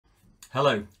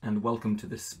Hello and welcome to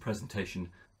this presentation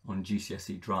on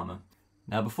GCSE drama.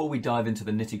 Now before we dive into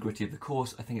the nitty-gritty of the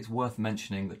course, I think it's worth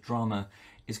mentioning that drama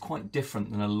is quite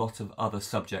different than a lot of other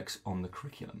subjects on the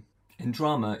curriculum. In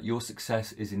drama, your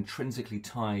success is intrinsically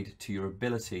tied to your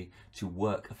ability to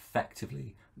work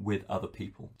effectively with other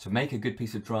people. To make a good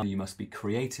piece of drama, you must be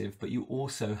creative, but you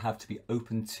also have to be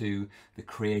open to the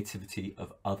creativity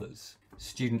of others.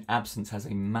 Student absence has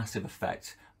a massive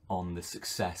effect on the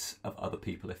success of other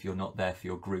people. If you're not there for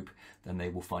your group, then they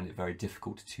will find it very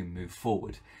difficult to move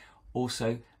forward.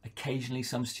 Also, occasionally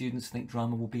some students think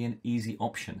drama will be an easy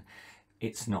option.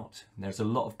 It's not. There's a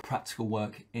lot of practical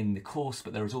work in the course,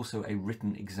 but there is also a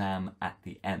written exam at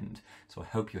the end. So I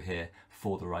hope you're here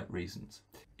for the right reasons.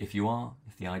 If you are,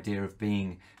 if the idea of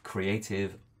being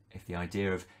creative, if the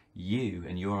idea of you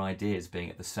and your ideas being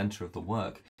at the center of the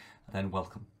work, then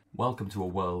welcome. Welcome to a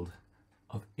world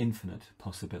of infinite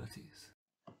possibilities.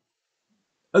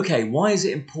 Okay, why is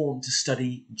it important to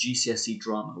study GCSE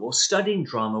drama? Well, studying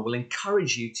drama will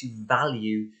encourage you to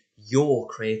value your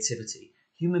creativity.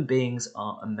 Human beings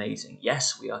are amazing.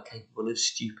 Yes, we are capable of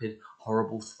stupid,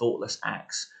 horrible, thoughtless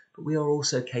acts, but we are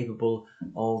also capable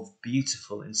of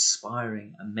beautiful,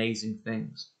 inspiring, amazing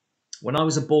things. When I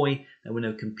was a boy, there were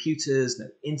no computers, no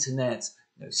internet,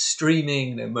 no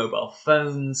streaming, no mobile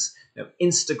phones, no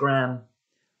Instagram.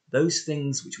 Those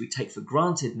things which we take for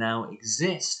granted now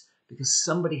exist because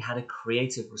somebody had a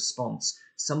creative response,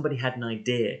 somebody had an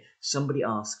idea, somebody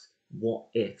asked, what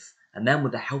if? And then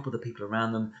with the help of the people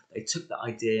around them, they took that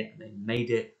idea and they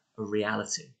made it a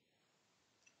reality.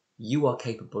 You are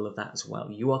capable of that as well.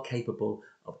 You are capable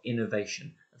of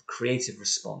innovation, of creative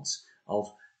response, of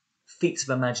feats of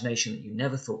imagination that you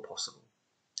never thought possible.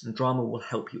 And drama will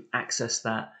help you access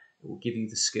that. It will give you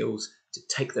the skills to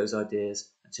take those ideas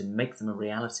and to make them a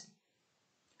reality.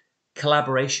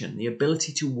 Collaboration, the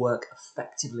ability to work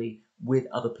effectively with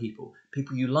other people,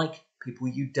 people you like, people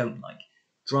you don't like.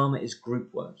 Drama is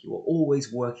group work. You are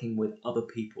always working with other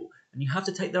people and you have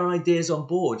to take their ideas on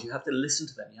board. You have to listen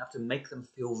to them. You have to make them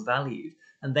feel valued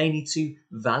and they need to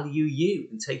value you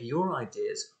and take your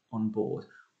ideas on board.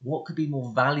 What could be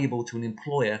more valuable to an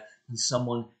employer than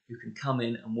someone who can come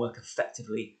in and work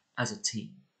effectively as a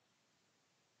team?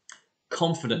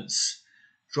 Confidence.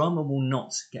 Drama will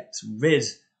not get rid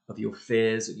of your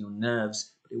fears and your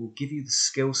nerves, but it will give you the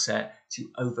skill set to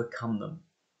overcome them.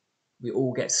 We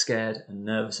all get scared and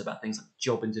nervous about things like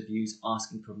job interviews,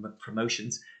 asking for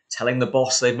promotions, telling the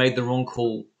boss they've made the wrong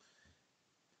call.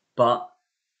 But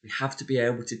we have to be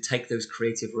able to take those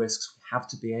creative risks. We have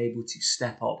to be able to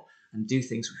step up and do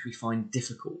things which we find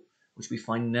difficult, which we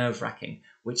find nerve-wracking,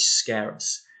 which scare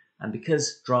us. And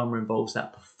because drama involves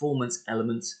that performance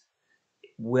element,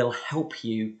 will help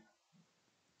you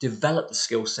develop the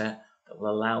skill set that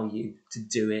will allow you to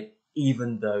do it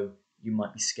even though you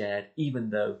might be scared,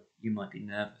 even though you might be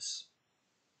nervous.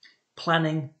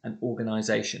 Planning and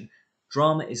organisation.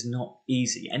 Drama is not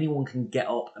easy. Anyone can get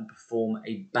up and perform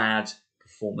a bad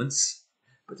performance,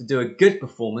 but to do a good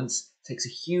performance takes a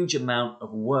huge amount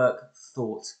of work,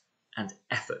 thought and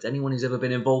effort. Anyone who's ever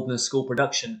been involved in a school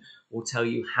production will tell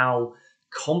you how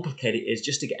complicated it is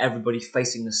just to get everybody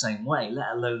facing the same way,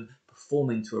 let alone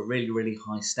performing to a really, really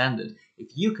high standard. If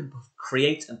you can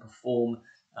create and perform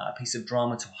a piece of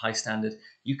drama to a high standard,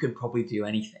 you can probably do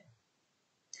anything.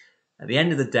 At the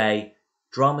end of the day,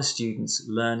 drama students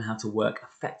learn how to work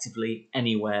effectively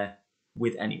anywhere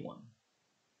with anyone.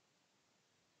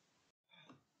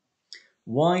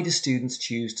 Why do students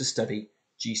choose to study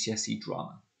GCSE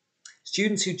drama?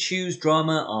 Students who choose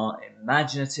drama are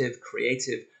imaginative,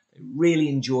 creative. They really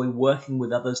enjoy working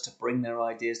with others to bring their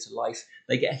ideas to life.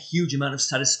 They get a huge amount of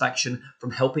satisfaction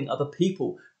from helping other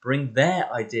people bring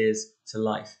their ideas to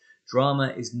life.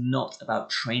 Drama is not about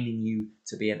training you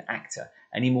to be an actor,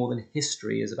 any more than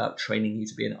history is about training you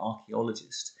to be an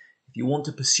archaeologist. If you want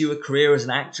to pursue a career as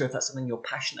an actor, if that's something you're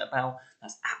passionate about,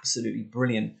 that's absolutely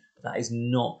brilliant, but that is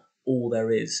not all there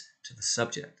is to the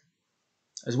subject.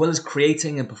 As well as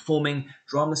creating and performing,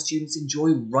 drama students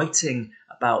enjoy writing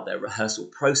about their rehearsal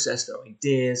process, their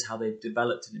ideas, how they've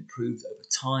developed and improved over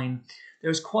time. There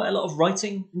is quite a lot of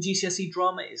writing in GCSE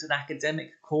drama. It's an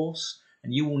academic course,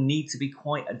 and you will need to be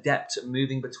quite adept at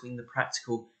moving between the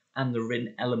practical and the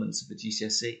written elements of the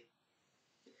GCSE.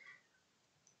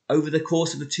 Over the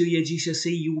course of the 2-year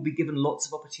GCSE, you will be given lots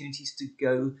of opportunities to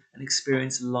go and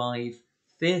experience live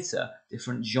theatre,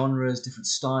 different genres, different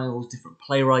styles, different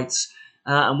playwrights.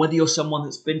 And whether you're someone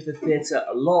that's been to the theatre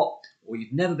a lot or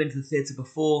you've never been to the theatre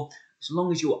before, as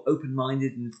long as you're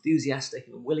open-minded and enthusiastic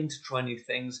and willing to try new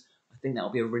things, I think that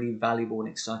will be a really valuable and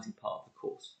exciting part of the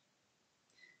course.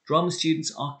 Drama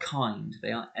students are kind,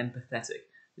 they are empathetic,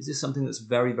 This is something that's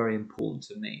very, very important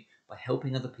to me. By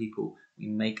helping other people, we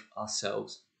make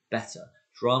ourselves better.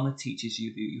 Drama teaches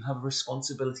you that you have a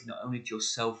responsibility not only to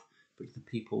yourself, but to the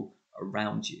people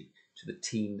around you, to the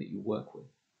team that you work with.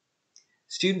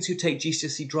 Students who take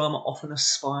GCSE drama often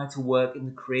aspire to work in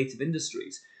the creative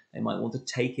industries. They might want to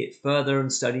take it further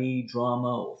and study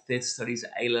drama or theatre studies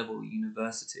at A-level or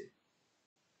university.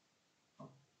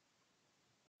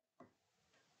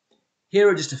 Here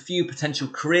are just a few potential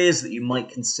careers that you might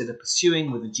consider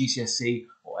pursuing with a GCSE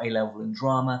or A-level in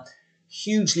drama.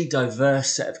 Hugely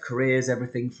diverse set of careers,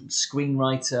 everything from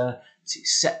screenwriter to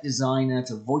set designer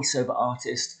to voiceover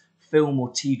artist, film or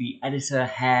TV editor,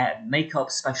 hair,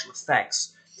 makeup, special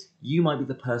effects. You might be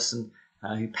the person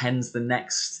who pens the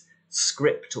next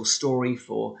script or story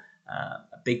for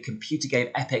a big computer game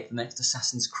epic, the next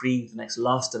Assassin's Creed, the next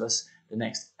Last of Us, the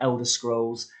next Elder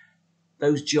Scrolls.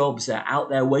 Those jobs are out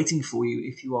there waiting for you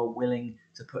if you are willing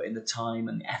to put in the time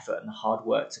and the effort and the hard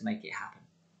work to make it happen.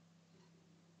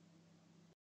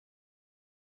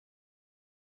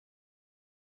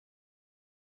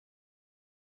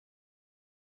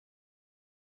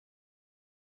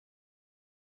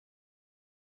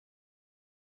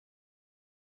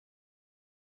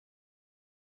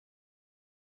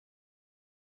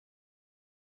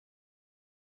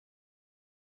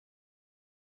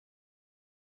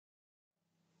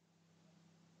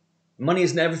 Money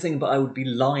isn't everything, but I would be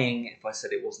lying if I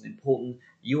said it wasn't important.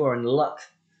 You are in luck.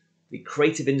 The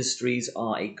creative industries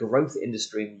are a growth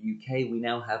industry in the UK. We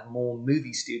now have more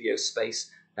movie studio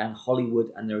space than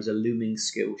Hollywood, and there is a looming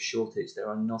skill shortage. There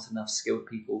are not enough skilled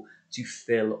people to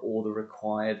fill all the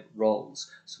required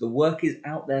roles. So the work is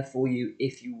out there for you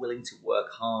if you're willing to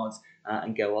work hard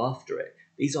and go after it.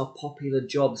 These are popular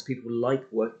jobs. People like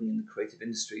working in the creative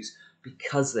industries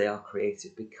because they are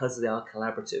creative, because they are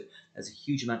collaborative. There's a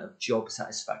huge amount of job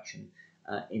satisfaction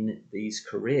in these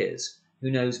careers. Who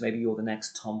knows, maybe you're the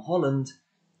next Tom Holland.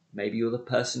 Maybe you're the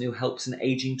person who helps an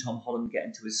aging Tom Holland get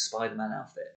into his Spider-Man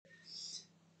outfit.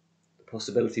 The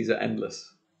possibilities are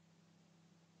endless.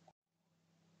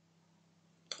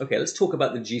 Okay, let's talk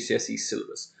about the GCSE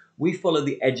syllabus. We follow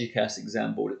the Educast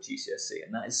exam board at GCSE,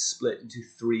 and that is split into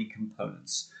 3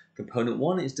 components. Component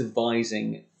 1 is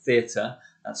devising theatre.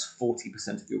 That's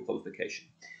 40% of your qualification.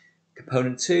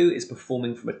 Component 2 is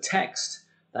performing from a text.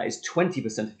 That is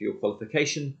 20% of your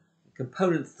qualification.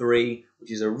 Component 3,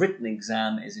 which is a written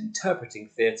exam, is interpreting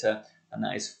theatre, and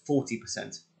that is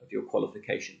 40% of your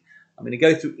qualification. I'm going to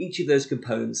go through each of those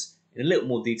components in a little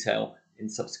more detail in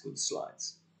subsequent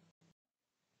slides.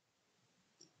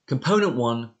 Component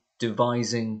 1,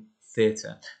 devising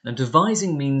theatre. Now,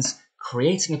 devising means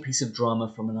creating a piece of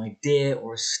drama from an idea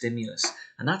or a stimulus,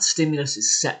 and that stimulus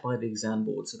is set by the exam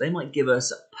board. So they might give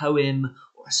us a poem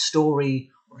or a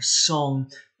story or a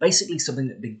song, basically something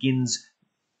that begins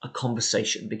a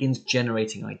conversation, begins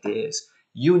generating ideas.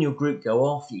 You and your group go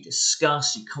off, you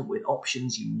discuss, you come up with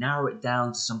options, you narrow it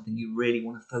down to something you really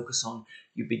want to focus on.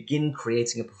 You begin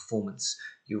creating a performance.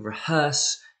 You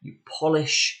rehearse, you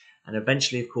polish, and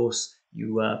eventually, of course,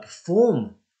 you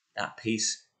perform that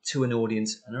piece to an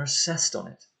audience and are assessed on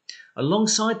it.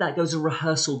 Alongside that goes a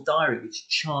rehearsal diary, which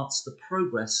charts the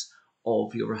progress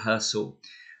of your rehearsal.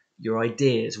 Your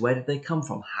ideas, where did they come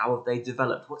from? How have they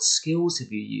developed? What skills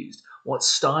have you used? What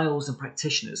styles and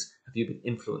practitioners have you been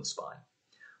influenced by?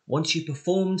 Once you've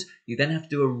performed, you then have to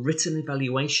do a written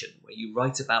evaluation where you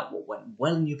write about what went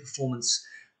well in your performance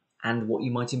and what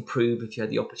you might improve if you had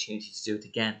the opportunity to do it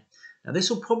again. Now, this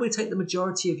will probably take the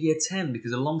majority of year 10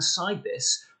 because alongside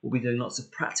this, we'll be doing lots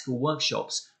of practical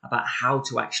workshops about how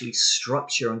to actually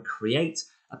structure and create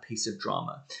a piece of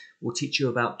drama. We'll teach you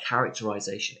about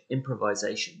characterization,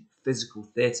 improvisation, physical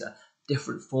theatre,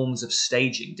 different forms of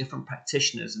staging, different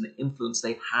practitioners and the influence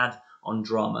they've had on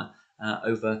drama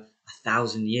over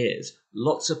 1,000 years.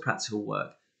 Lots of practical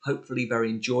work, hopefully very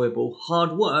enjoyable,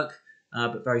 hard work,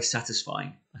 but very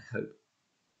satisfying, I hope.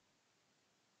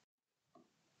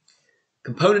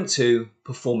 Component 2,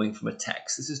 performing from a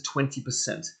text. This is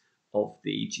 20% of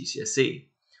the GCSE.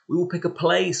 We will pick a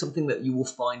play, something that you will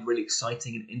find really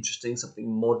exciting and interesting, something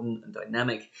modern and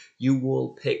dynamic. You will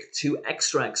pick 2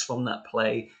 extracts from that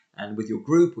play, and with your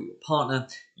group or your partner,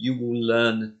 you will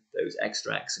learn those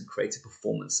extracts and create a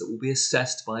performance that will be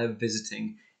assessed by a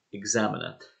visiting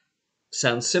examiner.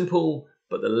 Sounds simple,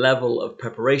 but the level of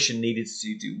preparation needed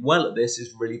to do well at this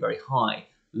is really very high.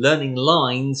 Learning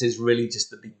lines is really just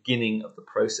the beginning of the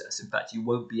process. In fact, you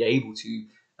won't be able to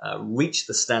reach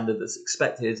the standard that's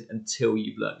expected until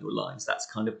you've learned your lines.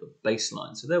 That's kind of the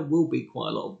baseline. So there will be quite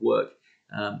a lot of work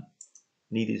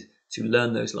needed to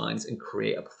learn those lines and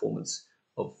create a performance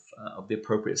of the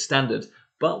appropriate standard.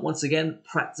 but once again,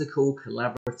 practical,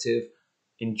 collaborative,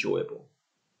 enjoyable.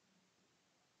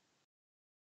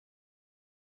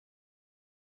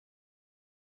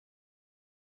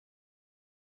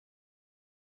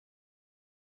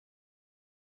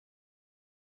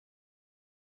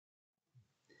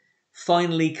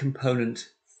 Finally, component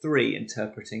 3,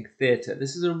 interpreting theatre.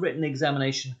 This is a written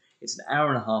examination. It's an hour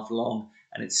and a half long,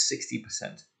 and it's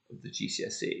 60% of the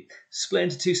GCSE. Split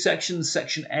into 2 sections.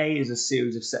 Section A is a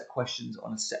series of set questions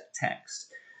on a set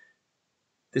text.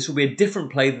 This will be a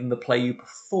different play than the play you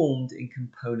performed in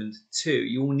component 2.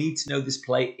 You will need to know this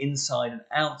play inside and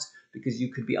out because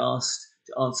you could be asked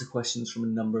to answer questions from a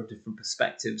number of different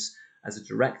perspectives as a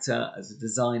director, as a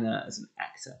designer, as an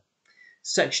actor.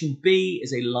 Section B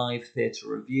is a live theatre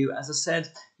review. As I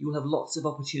said, you will have lots of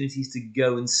opportunities to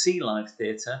go and see live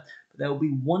theatre, but there will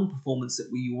be one performance that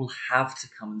you will have to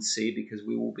come and see because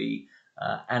we will be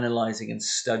analysing and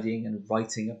studying and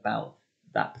writing about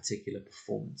that particular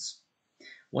performance.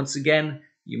 Once again,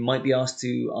 you might be asked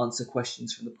to answer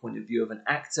questions from the point of view of an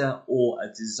actor or a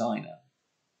designer.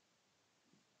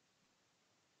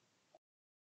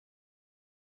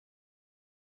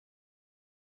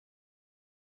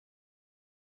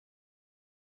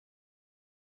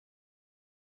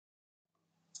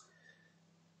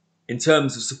 In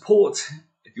terms of support,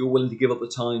 if you're willing to give up the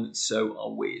time, so are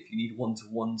we. If you need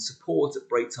one-to-one support at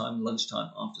break time,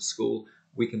 lunchtime, after school,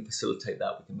 we can facilitate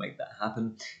that. We can make that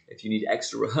happen. If you need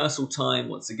extra rehearsal time,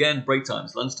 once again, break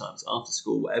times, lunch times, after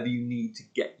school, whatever you need to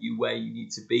get you where you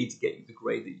need to be to get you the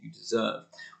grade that you deserve.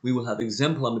 We will have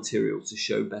exemplar materials to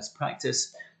show best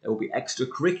practice. There will be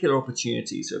extracurricular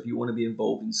opportunities. So if you want to be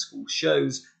involved in school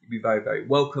shows, you'll be very, very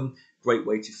welcome. Great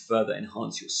way to further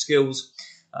enhance your skills.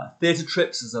 Theatre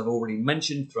trips, as I've already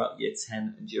mentioned, throughout Year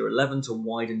 10 and Year 11 to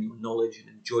widen your knowledge and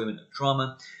enjoyment of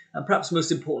drama. And perhaps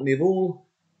most importantly of all,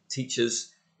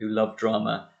 teachers who love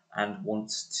drama and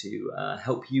want to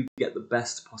help you get the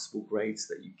best possible grades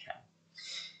that you can.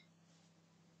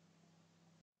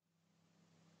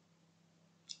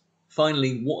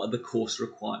 Finally, what are the course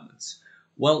requirements?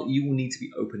 Well, you will need to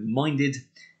be open-minded.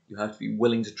 You have to be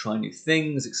willing to try new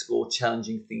things, explore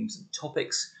challenging themes and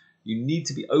topics. You need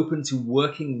to be open to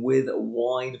working with a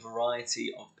wide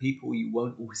variety of people. You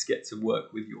won't always get to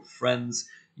work with your friends.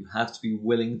 You have to be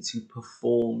willing to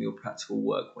perform your practical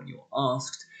work when you're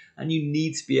asked. And you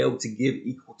need to be able to give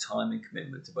equal time and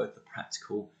commitment to both the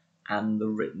practical and the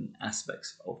written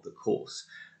aspects of the course.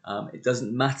 It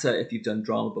doesn't matter if you've done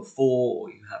drama before or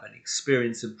you have any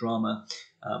experience of drama,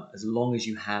 as long as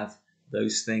you have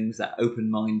those things, that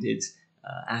open-minded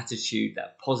attitude,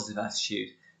 that positive attitude,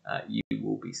 you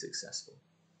will be successful.